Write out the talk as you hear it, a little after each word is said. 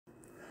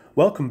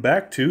Welcome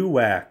back to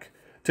WAC.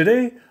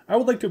 Today, I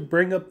would like to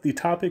bring up the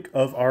topic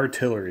of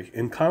artillery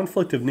in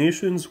Conflict of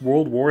Nations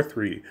World War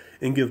III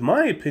and give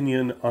my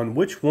opinion on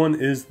which one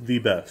is the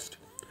best.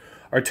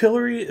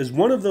 Artillery is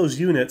one of those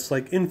units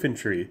like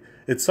infantry.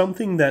 It's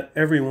something that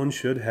everyone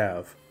should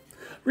have.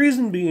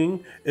 Reason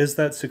being is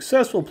that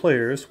successful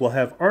players will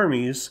have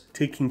armies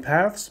taking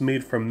paths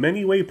made from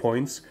many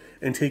waypoints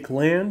and take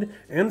land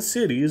and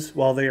cities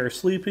while they are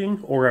sleeping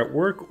or at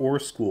work or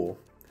school.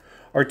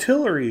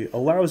 Artillery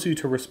allows you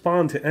to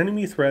respond to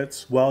enemy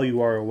threats while you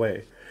are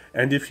away,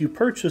 and if you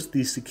purchase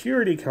the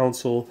Security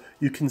Council,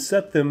 you can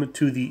set them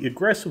to the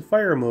aggressive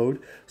fire mode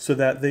so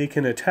that they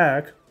can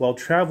attack while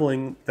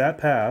traveling that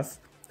path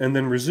and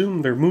then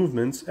resume their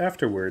movements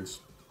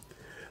afterwards.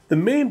 The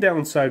main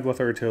downside with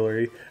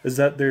artillery is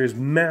that there is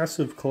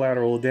massive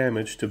collateral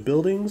damage to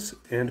buildings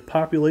and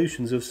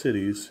populations of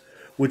cities,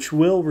 which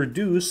will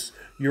reduce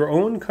your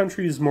own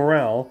country's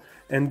morale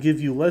and give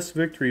you less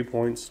victory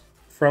points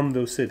from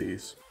those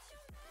cities.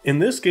 In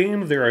this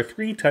game, there are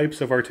three types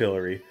of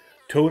artillery: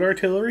 towed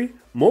artillery,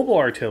 mobile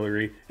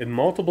artillery, and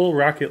multiple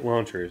rocket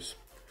launchers.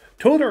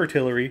 Towed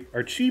artillery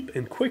are cheap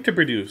and quick to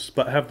produce,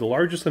 but have the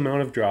largest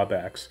amount of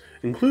drawbacks,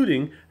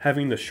 including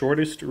having the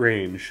shortest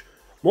range.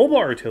 Mobile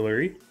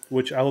artillery,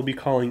 which I will be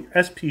calling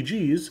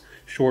SPGs,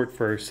 short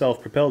for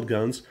self-propelled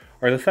guns,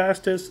 are the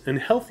fastest and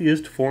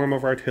healthiest form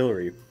of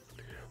artillery.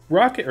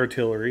 Rocket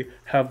artillery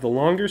have the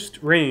longest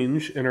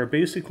range and are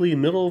basically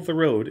middle of the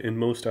road in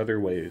most other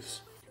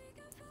ways.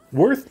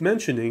 Worth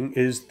mentioning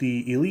is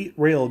the Elite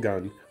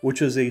Railgun,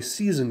 which is a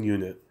seasoned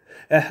unit.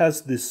 It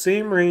has the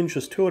same range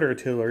as towed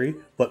artillery,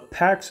 but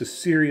packs a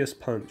serious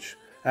punch.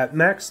 At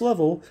max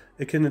level,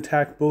 it can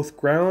attack both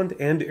ground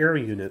and air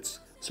units,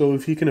 so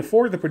if you can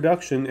afford the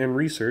production and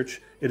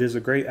research, it is a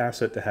great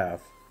asset to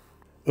have.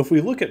 If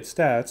we look at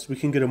stats, we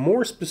can get a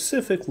more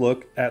specific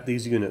look at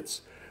these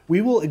units. We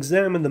will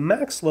examine the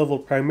max level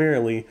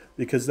primarily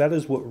because that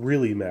is what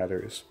really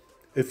matters.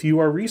 If you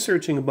are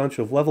researching a bunch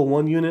of level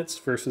 1 units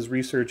versus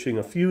researching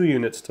a few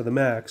units to the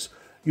max,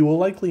 you will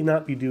likely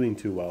not be doing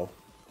too well.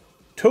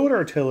 Towed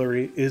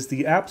artillery is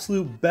the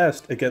absolute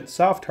best against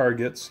soft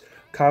targets,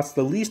 costs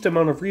the least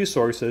amount of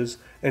resources,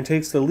 and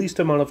takes the least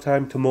amount of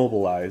time to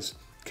mobilize.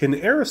 Can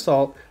air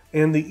assault,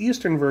 and the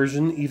eastern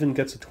version even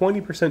gets a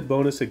 20%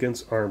 bonus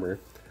against armor.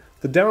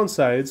 The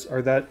downsides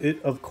are that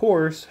it, of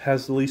course,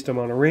 has the least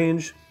amount of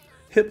range,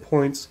 hit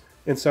points,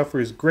 and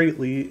suffers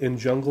greatly in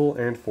jungle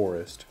and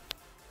forest.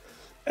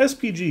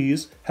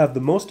 SPGs have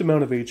the most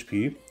amount of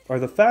HP, are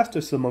the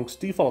fastest amongst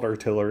default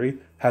artillery,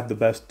 have the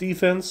best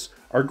defense,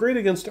 are great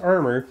against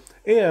armor,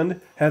 and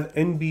have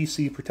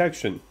NBC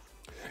protection.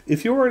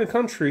 If you are in a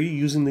country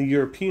using the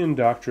European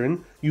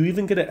doctrine, you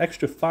even get an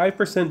extra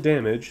 5%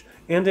 damage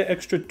and an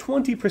extra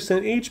 20%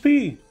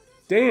 HP!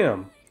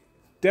 Damn!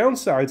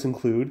 Downsides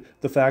include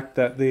the fact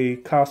that they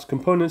cost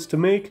components to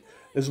make,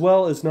 as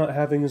well as not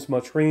having as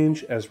much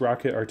range as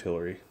rocket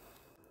artillery.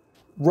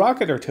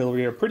 Rocket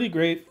artillery are pretty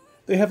great.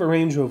 They have a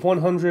range of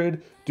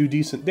 100, do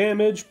decent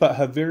damage, but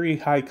have very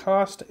high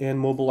cost and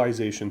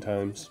mobilization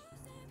times.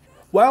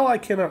 While I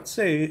cannot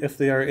say if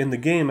they are in the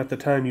game at the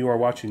time you are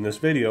watching this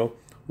video,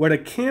 what I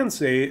can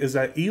say is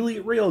that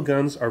elite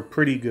railguns are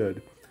pretty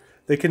good.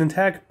 They can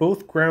attack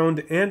both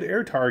ground and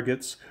air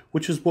targets,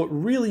 which is what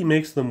really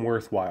makes them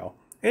worthwhile.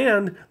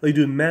 And they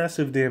do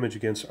massive damage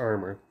against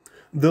armor.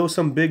 Though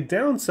some big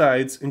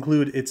downsides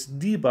include its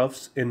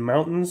debuffs in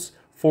mountains,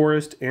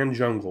 forest, and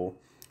jungle.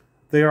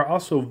 They are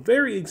also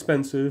very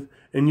expensive,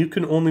 and you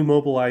can only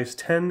mobilize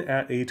 10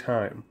 at a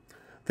time.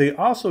 They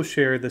also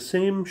share the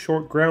same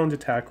short ground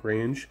attack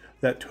range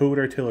that towed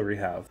artillery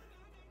have.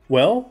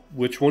 Well,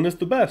 which one is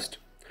the best?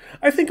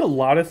 I think a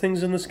lot of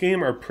things in this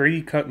game are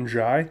pretty cut and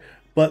dry,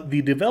 but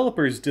the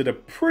developers did a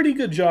pretty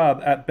good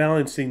job at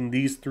balancing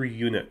these three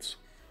units.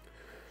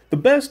 The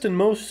best in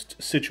most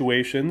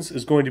situations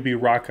is going to be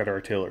rocket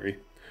artillery.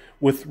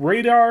 With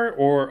radar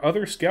or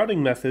other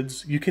scouting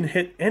methods, you can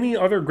hit any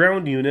other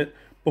ground unit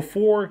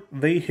before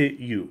they hit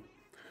you.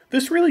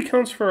 This really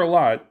counts for a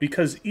lot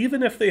because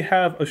even if they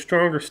have a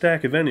stronger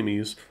stack of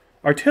enemies,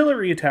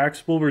 artillery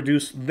attacks will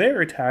reduce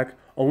their attack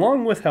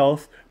along with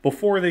health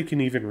before they can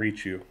even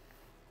reach you.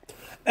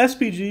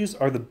 SPGs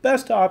are the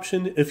best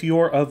option if you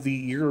are of the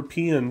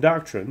European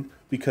doctrine,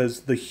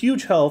 because the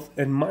huge health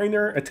and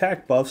minor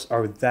attack buffs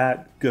are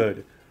that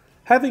good.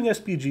 Having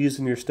SPGs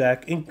in your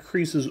stack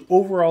increases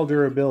overall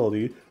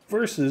durability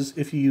versus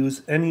if you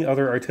use any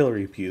other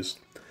artillery piece.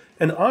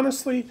 And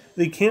honestly,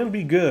 they can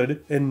be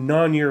good in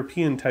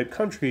non-European type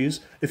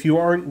countries if you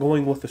aren't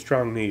going with a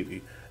strong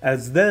navy,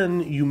 as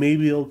then you may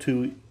be able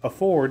to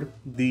afford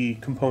the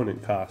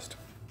component cost.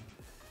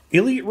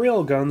 Elite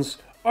railguns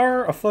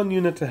are a fun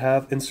unit to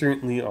have and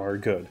certainly are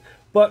good,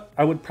 but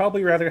I would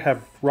probably rather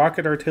have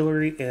rocket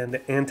artillery and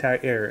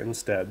anti-air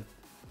instead.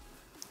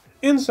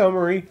 In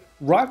summary,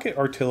 rocket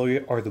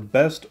artillery are the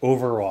best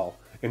overall,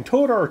 and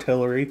towed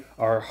artillery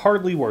are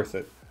hardly worth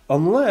it,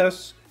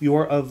 unless you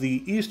are of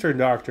the Eastern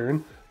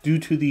Doctrine due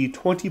to the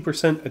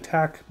 20%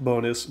 attack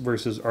bonus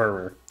versus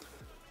armor.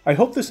 I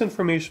hope this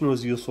information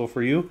was useful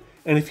for you.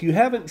 and if you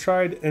haven't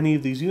tried any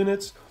of these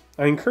units,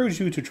 I encourage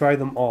you to try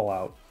them all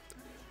out.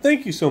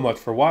 Thank you so much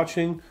for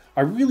watching.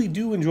 I really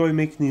do enjoy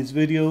making these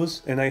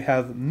videos, and I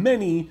have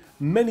many,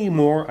 many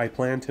more I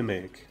plan to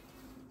make.